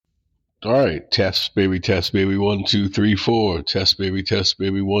All right, test baby, 1 2 3 4. Test baby,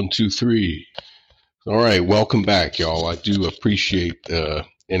 1 2 3. All right, welcome back, y'all. I do appreciate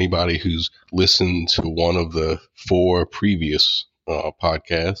anybody who's listened to one of the 4 previous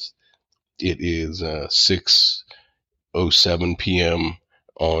podcasts. It is 6:07 p.m.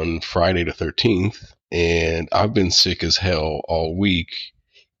 on Friday the 13th, and I've been sick as hell all week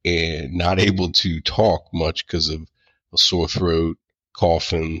and not able to talk much because of a sore throat,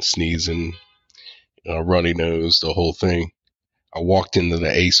 coughing, sneezing, runny nose, the whole thing. I walked into the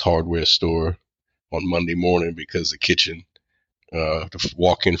Ace Hardware store on Monday morning because the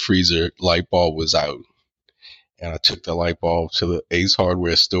walk-in freezer light bulb was out. And I took the light bulb to the Ace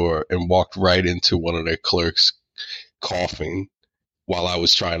Hardware store and walked right into one of their clerks coughing while I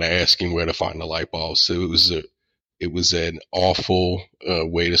was trying to ask him where to find the light bulb. So it was an awful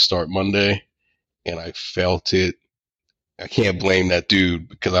way to start Monday, and I felt it. I can't blame that dude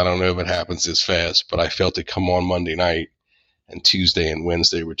because I don't know if it happens this fast, but I felt it come on Monday night, and Tuesday and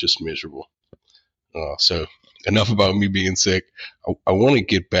Wednesday were just miserable. So enough about me being sick. I want to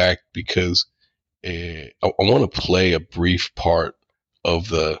get back because I want to play a brief part of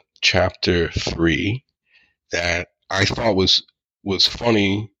the chapter 3 that I thought was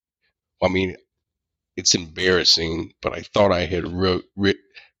funny. I mean, it's embarrassing, but I thought I wrote it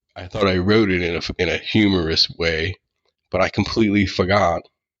in a humorous way, but I completely forgot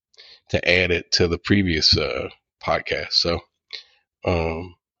to add it to the previous podcast. So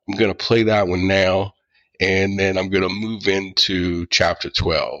I'm going to play that one now, and then I'm going to move into chapter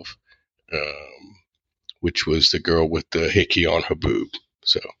 12, which was the girl with the hickey on her boob.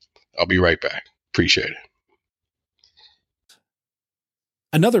 So I'll be right back. Appreciate it.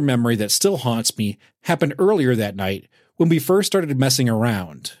 Another memory that still haunts me happened earlier that night when we first started messing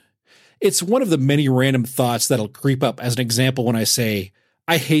around. It's one of the many random thoughts that'll creep up as an example when I say,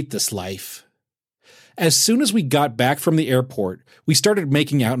 I hate this life. As soon as we got back from the airport, we started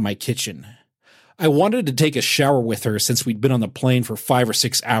making out in my kitchen. I wanted to take a shower with her since we'd been on the plane for 5 or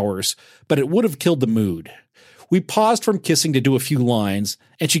 6 hours, but it would have killed the mood. We paused from kissing to do a few lines,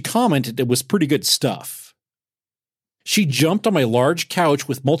 and she commented it was pretty good stuff. She jumped on my large couch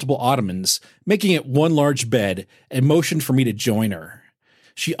with multiple ottomans, making it one large bed, and motioned for me to join her.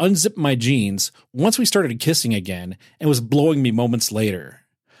 She unzipped my jeans once we started kissing again and was blowing me moments later.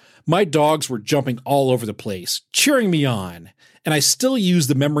 My dogs were jumping all over the place, cheering me on, and I still use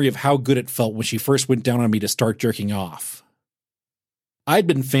the memory of how good it felt when she first went down on me to start jerking off. I'd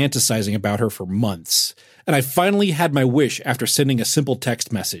been fantasizing about her for months, and I finally had my wish after sending a simple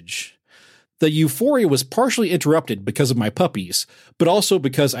text message. The euphoria was partially interrupted because of my puppies, but also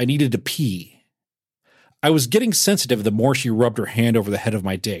because I needed to pee. I was getting sensitive the more she rubbed her hand over the head of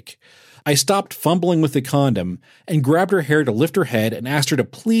my dick. I stopped fumbling with the condom and grabbed her hair to lift her head and asked her to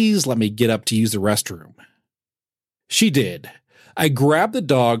please let me get up to use the restroom. She did. I grabbed the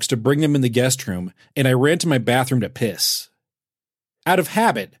dogs to bring them in the guest room, and I ran to my bathroom to piss. Out of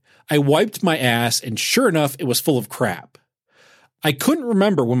habit, I wiped my ass, and sure enough, it was full of crap. I couldn't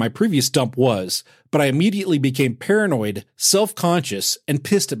remember when my previous dump was, but I immediately became paranoid, self-conscious, and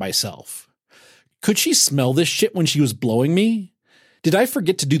pissed at myself. Could she smell this shit when she was blowing me? Did I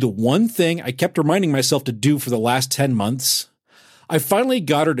forget to do the one thing I kept reminding myself to do for the last 10 months? I finally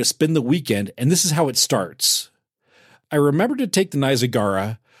got her to spend the weekend, and this is how it starts. I remembered to take the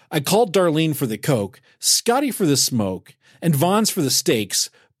Nizagara. I called Darlene for the Coke, Scotty for the smoke, and Vaughn's for the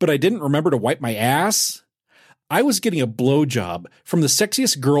steaks, but I didn't remember to wipe my ass? I was getting a blowjob from the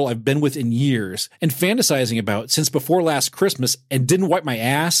sexiest girl I've been with in years and fantasizing about since before last Christmas and didn't wipe my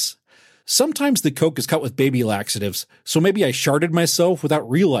ass? Sometimes the Coke is cut with baby laxatives, so maybe I sharted myself without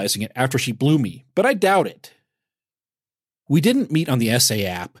realizing it after she blew me, but I doubt it. We didn't meet on the SA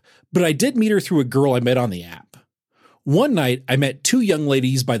app, but I did meet her through a girl I met on the app. One night, I met 2 young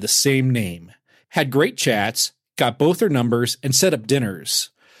ladies by the same name, had great chats, got both their numbers, and set up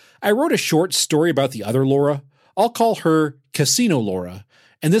dinners. I wrote a short story about the other Laura. I'll call her Casino Laura,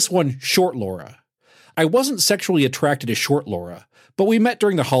 and this one Short Laura. I wasn't sexually attracted to Short Laura, but we met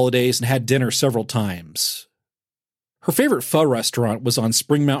during the holidays and had dinner several times. Her favorite pho restaurant was on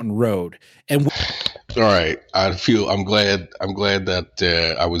Spring Mountain Road, and all right, I'm glad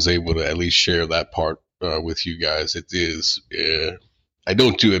that I was able to at least share that part with you guys. It is I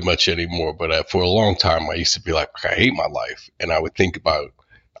don't do it much anymore, but for a long time I used to be like, I hate my life, and I think about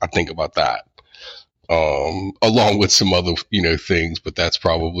that. Along with some other, things, but that's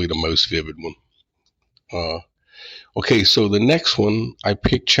probably the most vivid one. Okay, so the next one, I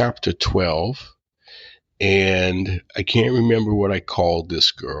picked chapter 12, and I can't remember what I called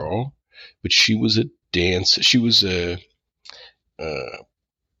this girl, but she was a dancer. She was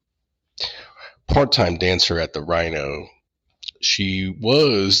part-time dancer at the Rhino. She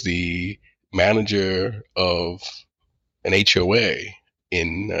was the manager of an HOA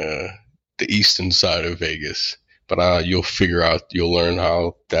in the eastern side of Vegas. But you'll learn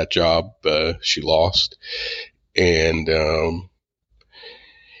how that job she lost. And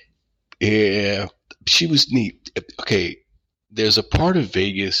yeah, she was neat. Okay, there's a part of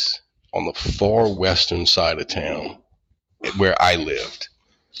Vegas on the far western side of town where I lived.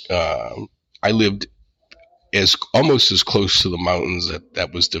 I lived almost as close to the mountains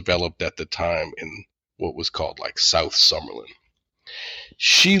that was developed at the time in what was called like South Summerlin.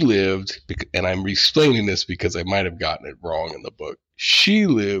 She lived, and I'm explaining this because I might have gotten it wrong in the book. She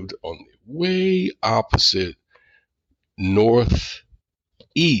lived on the way opposite northeast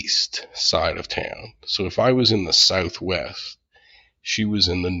side of town. So if I was in the southwest, she was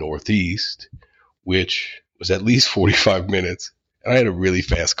in the northeast, which was at least 45 minutes. And I had a really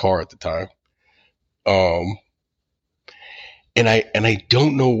fast car at the time. And I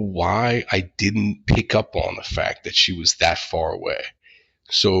don't know why I didn't pick up on the fact that she was that far away.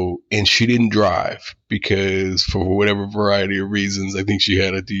 So, and she didn't drive because for whatever variety of reasons, I think she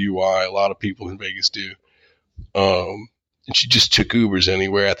had a DUI. A lot of people in Vegas do. And she just took Ubers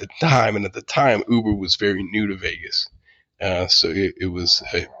anywhere at the time. And at the time, Uber was very new to Vegas. So it was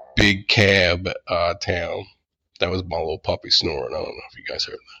a big cab town. That was my little puppy snoring. I don't know if you guys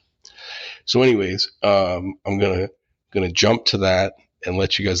heard that. So anyways, I'm gonna jump to that and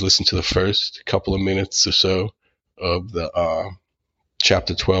let you guys listen to the first couple of minutes or so of the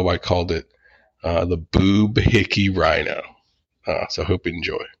chapter 12. I called it the Boob Hickey Rhino. So I hope you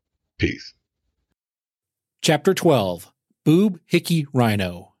enjoy. Peace. Chapter 12, Boob Hickey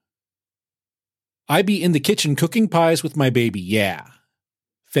Rhino. I be in the kitchen cooking pies with my baby, yeah.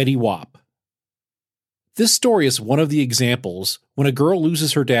 Fetty Wap. This story is one of the examples when a girl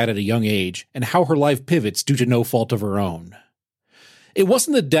loses her dad at a young age and how her life pivots due to no fault of her own. It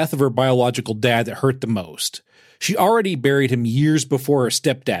wasn't the death of her biological dad that hurt the most. She already buried him years before her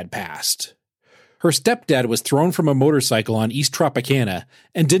stepdad passed. Her stepdad was thrown from a motorcycle on East Tropicana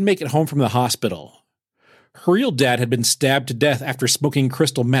and didn't make it home from the hospital. Her real dad had been stabbed to death after smoking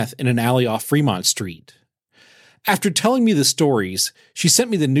crystal meth in an alley off Fremont Street. After telling me the stories, she sent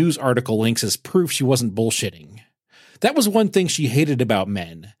me the news article links as proof she wasn't bullshitting. That was one thing she hated about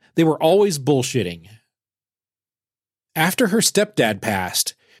men. They were always bullshitting. After her stepdad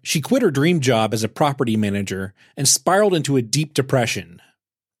passed, she quit her dream job as a property manager and spiraled into a deep depression.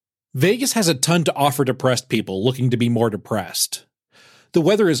 Vegas has a ton to offer depressed people looking to be more depressed. The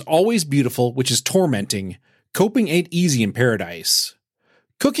weather is always beautiful, which is tormenting. Coping ain't easy in paradise.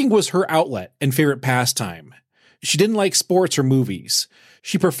 Cooking was her outlet and favorite pastime. She didn't like sports or movies.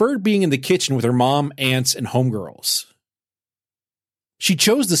 She preferred being in the kitchen with her mom, aunts, and homegirls. She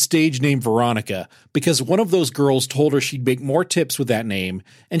chose the stage name Veronica because one of those girls told her she'd make more tips with that name,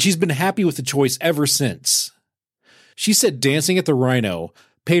 and she's been happy with the choice ever since. She said dancing at the Rhino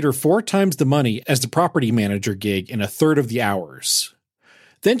paid her 4 times the money as the property manager gig in a third of the hours.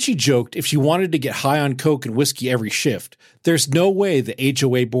 Then she joked if she wanted to get high on coke and whiskey every shift, there's no way the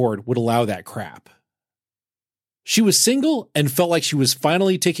HOA board would allow that crap. She was single and felt like she was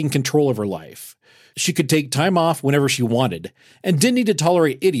finally taking control of her life. She could take time off whenever she wanted, and didn't need to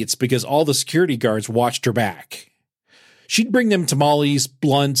tolerate idiots because all the security guards watched her back. She'd bring them tamales,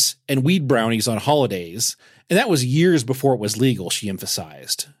 blunts, and weed brownies on holidays, and that was years before it was legal, she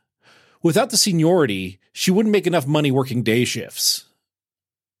emphasized. Without the seniority, she wouldn't make enough money working day shifts.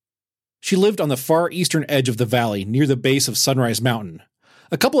 She lived on the far eastern edge of the valley near the base of Sunrise Mountain,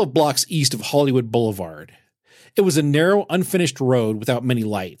 a couple of blocks east of Hollywood Boulevard. It was a narrow, unfinished road without many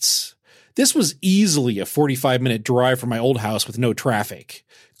lights. This was easily a 45-minute drive from my old house with no traffic.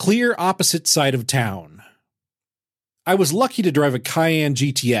 Clear opposite side of town. I was lucky to drive a Cayenne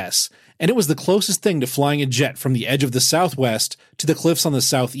GTS, and it was the closest thing to flying a jet from the edge of the southwest to the cliffs on the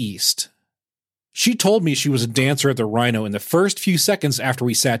southeast. She told me she was a dancer at the Rhino in the first few seconds after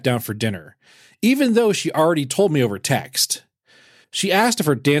we sat down for dinner, even though she already told me over text. She asked if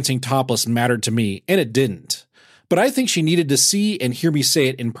her dancing topless mattered to me, and it didn't. But I think she needed to see and hear me say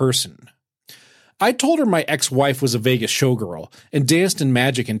it in person. I told her my ex-wife was a Vegas showgirl and danced in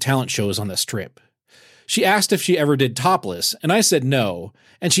magic and talent shows on the Strip. She asked if she ever did topless, and I said no,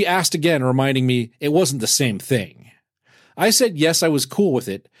 and she asked again, reminding me it wasn't the same thing. I said yes, I was cool with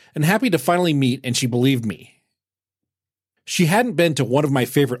it, and happy to finally meet, and she believed me. She hadn't been to one of my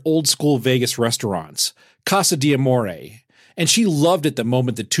favorite old-school Vegas restaurants, Casa de Amore, and she loved it the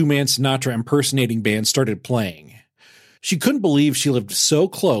moment the two-man Sinatra impersonating band started playing. She couldn't believe she lived so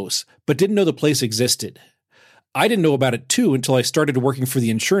close, but didn't know the place existed. I didn't know about it too until I started working for the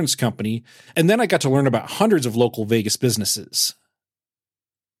insurance company, and then I got to learn about hundreds of local Vegas businesses.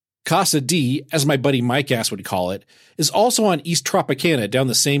 Casa D, as my buddy Mike Ass would call it, is also on East Tropicana down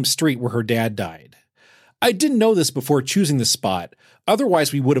the same street where her dad died. I didn't know this before choosing the spot,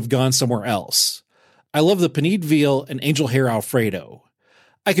 otherwise we would have gone somewhere else. I love the panide veal and angel hair Alfredo.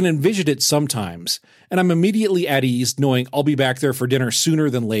 I can envision it sometimes, and I'm immediately at ease knowing I'll be back there for dinner sooner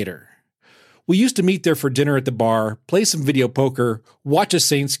than later. We used to meet there for dinner at the bar, play some video poker, watch a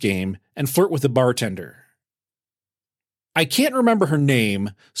Saints game, and flirt with the bartender. I can't remember her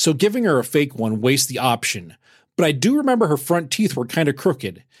name, so giving her a fake one wastes the option, but I do remember her front teeth were kind of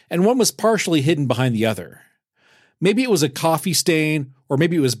crooked, and one was partially hidden behind the other. Maybe it was a coffee stain, or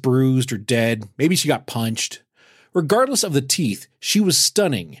maybe it was bruised or dead, maybe she got punched. Regardless of the teeth, she was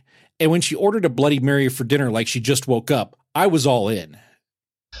stunning, and when she ordered a Bloody Mary for dinner like she just woke up, I was all in.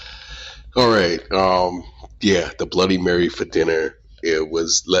 All right. The Bloody Mary for dinner. It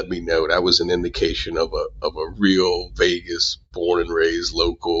was, let me know, that was an indication of a real Vegas, born and raised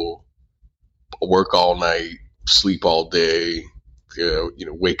local, work all night, sleep all day,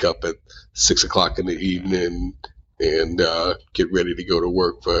 wake up at 6 o'clock in the evening and get ready to go to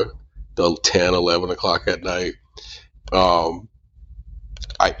work for the 10, 11 o'clock at night. I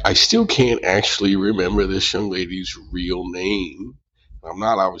still can't actually remember this young lady's real name. I'm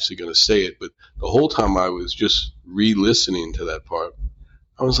not obviously going to say it, but the whole time I was just re-listening to that part,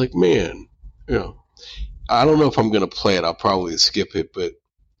 I was like, man, I don't know if I'm going to play it. I'll probably skip it, but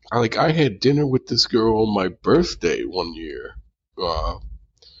I had dinner with this girl on my birthday one year,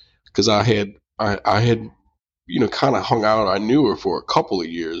 because I had kind of hung out. I knew her for a couple of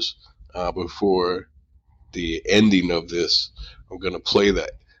years before the ending of this. I'm going to play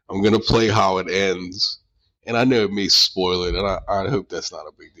that. I'm going to play how it ends. And I know it may spoil it, and I hope that's not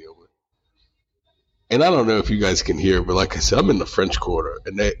a big deal. And I don't know if you guys can hear, but like I said, I'm in the French Quarter,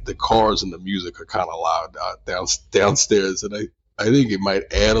 and the cars and the music are kind of loud downstairs, and I think it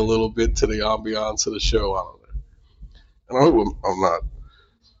might add a little bit to the ambiance of the show. I don't know. And I hope I'm not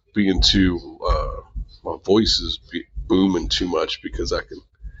being too, my voice is booming too much, because I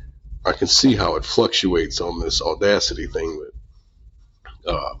can see how it fluctuates on this Audacity thing,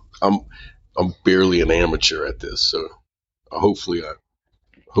 but I'm barely an amateur at this, so hopefully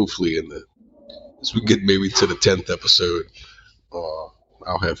as we get maybe to the 10th episode,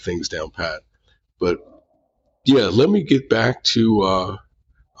 I'll have things down pat. But yeah, let me get back to.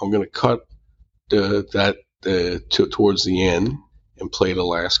 I'm gonna cut towards the end and play the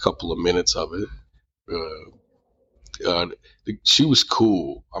last couple of minutes of it. She was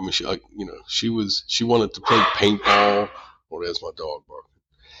cool. I mean, she wanted to play paintball. Oh, there's my dog barking.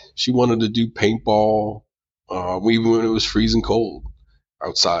 She wanted to do paintball, even when it was freezing cold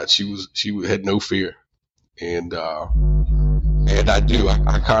outside. She had no fear, and I do.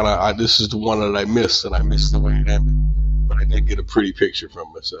 This is the one that I missed, and I missed the way it happened, but I did get a pretty picture from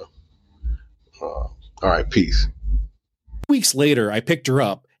her. So, all right, peace. Weeks later, I picked her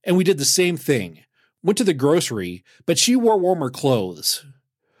up, and we did the same thing. Went to the grocery, but she wore warmer clothes.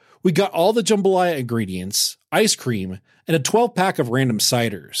 We got all the jambalaya ingredients, ice cream, and a 12-pack of random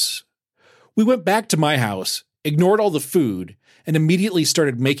ciders. We went back to my house, ignored all the food, and immediately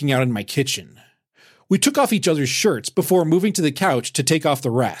started making out in my kitchen. We took off each other's shirts before moving to the couch to take off the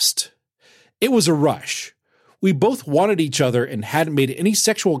rest. It was a rush. We both wanted each other and hadn't made any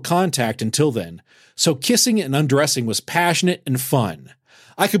sexual contact until then, so kissing and undressing was passionate and fun.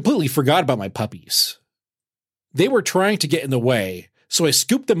 I completely forgot about my puppies. They were trying to get in the way, so I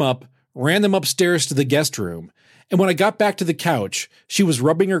scooped them up, ran them upstairs to the guest room, and when I got back to the couch, she was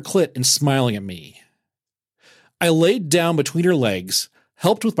rubbing her clit and smiling at me. I laid down between her legs,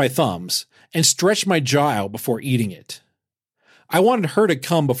 helped with my thumbs, and stretched my jaw out before eating it. I wanted her to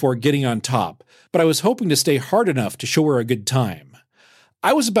come before getting on top, but I was hoping to stay hard enough to show her a good time.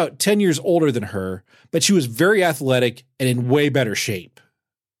 I was about 10 years older than her, but she was very athletic and in way better shape.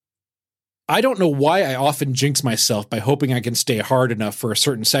 I don't know why I often jinx myself by hoping I can stay hard enough for a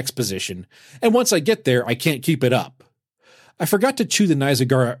certain sex position, and once I get there, I can't keep it up. I forgot to chew the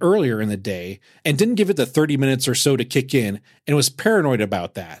Nizagara earlier in the day and didn't give it the 30 minutes or so to kick in and was paranoid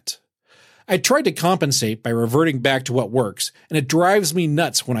about that. I tried to compensate by reverting back to what works, and it drives me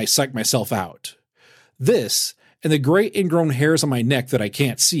nuts when I psych myself out. This, and the gray ingrown hairs on my neck that I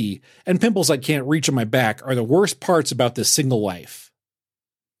can't see, and pimples I can't reach on my back are the worst parts about this single life.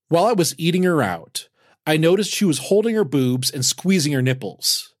 While I was eating her out, I noticed she was holding her boobs and squeezing her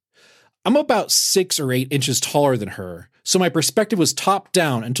nipples. I'm about 6 or 8 inches taller than her, so my perspective was top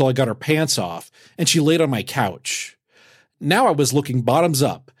down until I got her pants off, and she laid on my couch. Now I was looking bottoms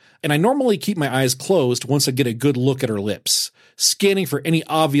up, and I normally keep my eyes closed once I get a good look at her lips, scanning for any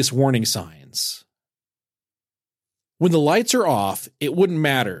obvious warning signs. When the lights are off, it wouldn't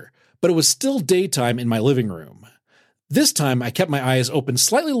matter, but it was still daytime in my living room. This time, I kept my eyes open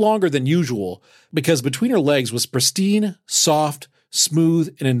slightly longer than usual because between her legs was pristine, soft,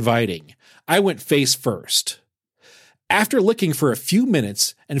 smooth, and inviting. I went face first. After licking for a few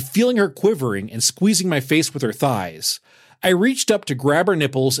minutes and feeling her quivering and squeezing my face with her thighs, I reached up to grab her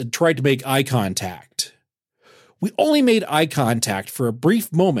nipples and tried to make eye contact. We only made eye contact for a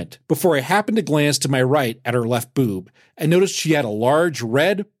brief moment before I happened to glance to my right at her left boob and noticed she had a large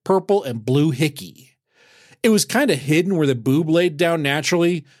red, purple, and blue hickey. It was kind of hidden where the boob laid down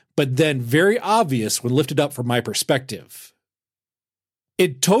naturally, but then very obvious when lifted up from my perspective.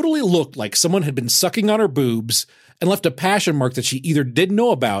 It totally looked like someone had been sucking on her boobs and left a passion mark that she either didn't know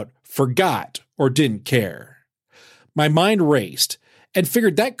about, forgot, or didn't care. My mind raced and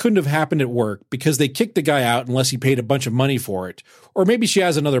figured that couldn't have happened at work because they kicked the guy out unless he paid a bunch of money for it, or maybe she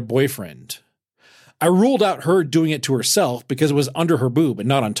has another boyfriend. I ruled out her doing it to herself because it was under her boob and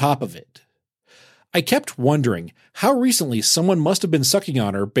not on top of it. I kept wondering how recently someone must have been sucking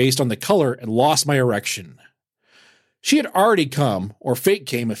on her based on the color and lost my erection. She had already come, or fake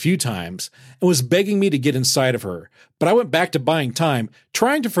came a few times, and was begging me to get inside of her, but I went back to buying time,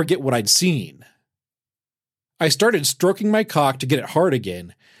 trying to forget what I'd seen. I started stroking my cock to get it hard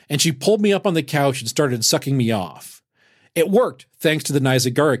again, and she pulled me up on the couch and started sucking me off. It worked, thanks to the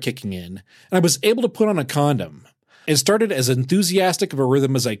Nizagara kicking in, and I was able to put on a condom. It started as enthusiastic of a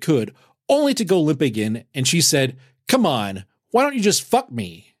rhythm as I could, only to go limp again, and she said, "Come on, why don't you just fuck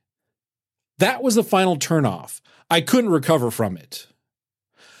me?" That was the final turnoff. I couldn't recover from it.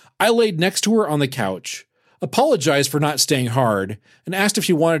 I laid next to her on the couch, apologized for not staying hard, and asked if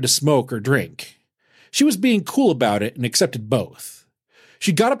she wanted to smoke or drink. She was being cool about it and accepted both.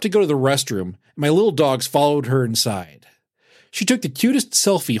 She got up to go to the restroom, and my little dogs followed her inside. She took the cutest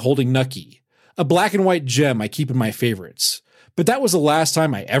selfie holding Nucky, a black and white gem I keep in my favorites. But that was the last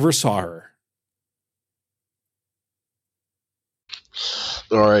time I ever saw her.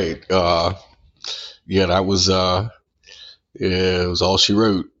 All right. Yeah, that was it was all she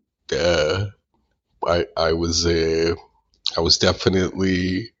wrote. I was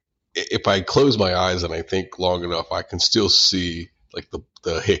definitely, if I close my eyes and I think long enough, I can still see like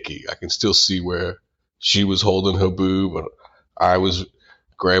the hickey. I can still see where she was holding her boob and I was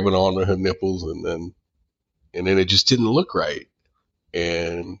grabbing onto her nipples, and then it just didn't look right.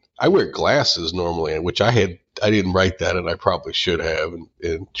 And I wear glasses normally, which I didn't write that, and I probably should have,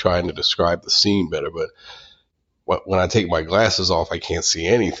 in trying to describe the scene better. But when I take my glasses off, I can't see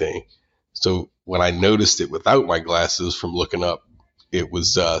anything. So when I noticed it without my glasses from looking up, it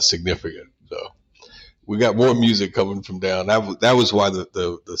was significant. So we got more music coming from down. That was why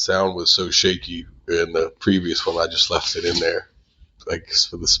the sound was so shaky in the previous one. I just left it in there, I guess,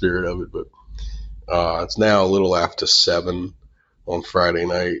 for the spirit of it. But it's now a little after 7 on Friday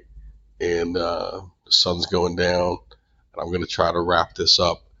night, and the sun's going down, and I'm going to try to wrap this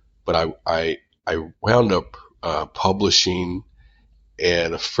up. But I wound up publishing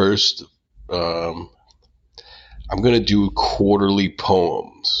at first. I'm going to do quarterly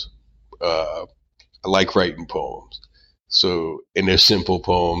poems. I like writing poems, and they're simple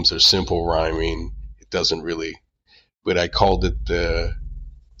poems. They're simple rhyming. It doesn't really, but I called it the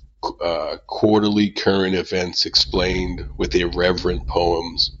quarterly current events explained with irreverent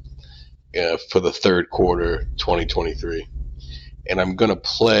poems for the third quarter 2023. And I'm going to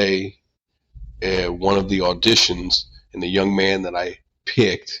play one of the auditions, and the young man that I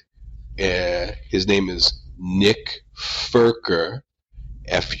picked, his name is Nick Furka,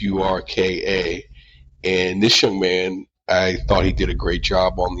 Furka. And this young man, I thought he did a great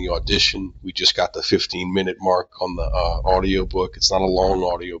job on the audition. We just got the 15-minute mark on the audiobook. It's not a long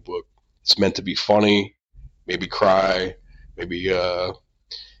audiobook. It's meant to be funny, maybe cry, maybe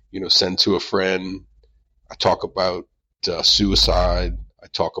send to a friend. I talk about suicide. I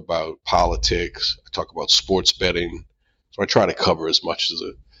talk about politics. I talk about sports betting. So I try to cover as much as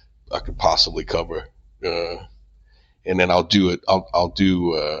I could possibly cover. And then I'll do it. I'll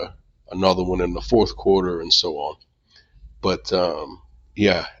do another one in the fourth quarter and so on. But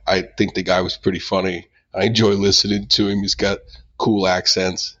yeah, I think the guy was pretty funny. I enjoy listening to him. He's got cool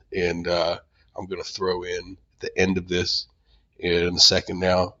accents, and I'm going to throw in at the end of this in a second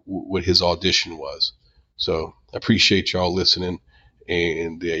now what his audition was. So I appreciate y'all listening,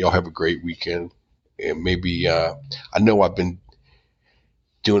 and y'all have a great weekend. And maybe I know I've been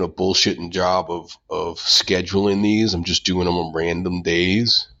doing a bullshitting job of scheduling these. I'm just doing them on random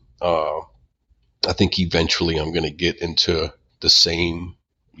days. I think eventually I'm going to get into the same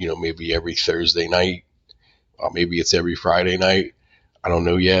maybe every Thursday night, or maybe it's every Friday night. I don't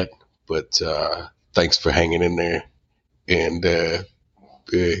know yet, but thanks for hanging in there. And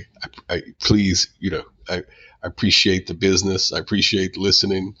I please, I appreciate the business. I appreciate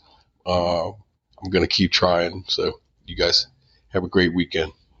listening. I'm going to keep trying. So you guys have a great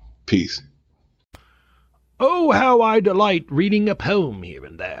weekend. Peace. Oh, how I delight reading a poem here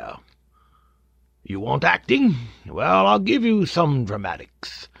and there. You want acting? Well, I'll give you some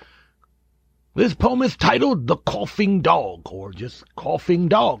dramatics. This poem is titled The Coughing Dog, or just Coughing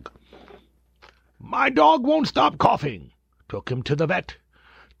Dog. My dog won't stop coughing. Took him to the vet.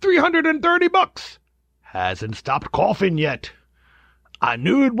 $330. Hasn't stopped coughing yet. I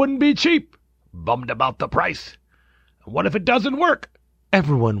knew it wouldn't be cheap. Bummed about the price. And what if it doesn't work?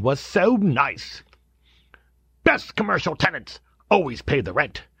 Everyone was so nice. Best commercial tenants always pay the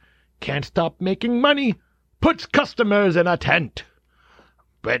rent. Can't stop making money. Puts customers in a tent.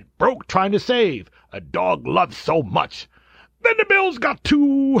 Went broke trying to save. A dog loves so much. Then the bills got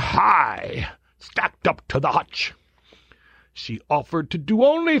too high. Stacked up to the hutch. She offered to do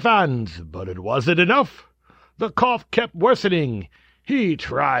OnlyFans, but it wasn't enough. The cough kept worsening. He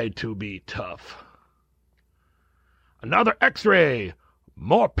tried to be tough. Another x-ray.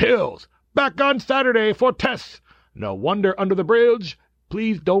 More pills. Back on Saturday for tests. No wonder under the bridge.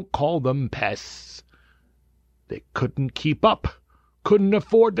 Please don't call them pests. They couldn't keep up. Couldn't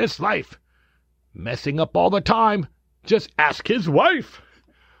afford this life. Messing up all the time. Just ask his wife.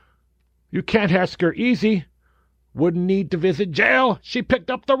 You can't ask her easy. Wouldn't need to visit jail. She picked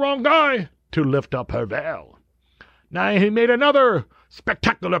up the wrong guy to lift up her veil. Now he made another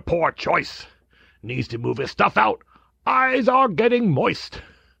spectacular poor choice. Needs to move his stuff out. Eyes are getting moist.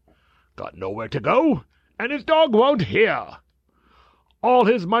 Got nowhere to go, and his dog won't hear. All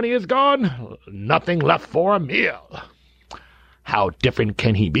his money is gone, nothing left for a meal. How different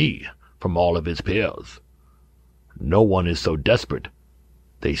can he be from all of his peers? No one is so desperate,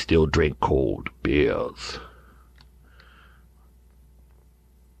 they still drink cold beers.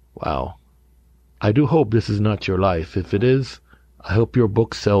 Wow. I do hope this is not your life. If it is, I hope your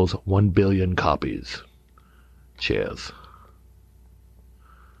book sells 1 billion copies. Cheers.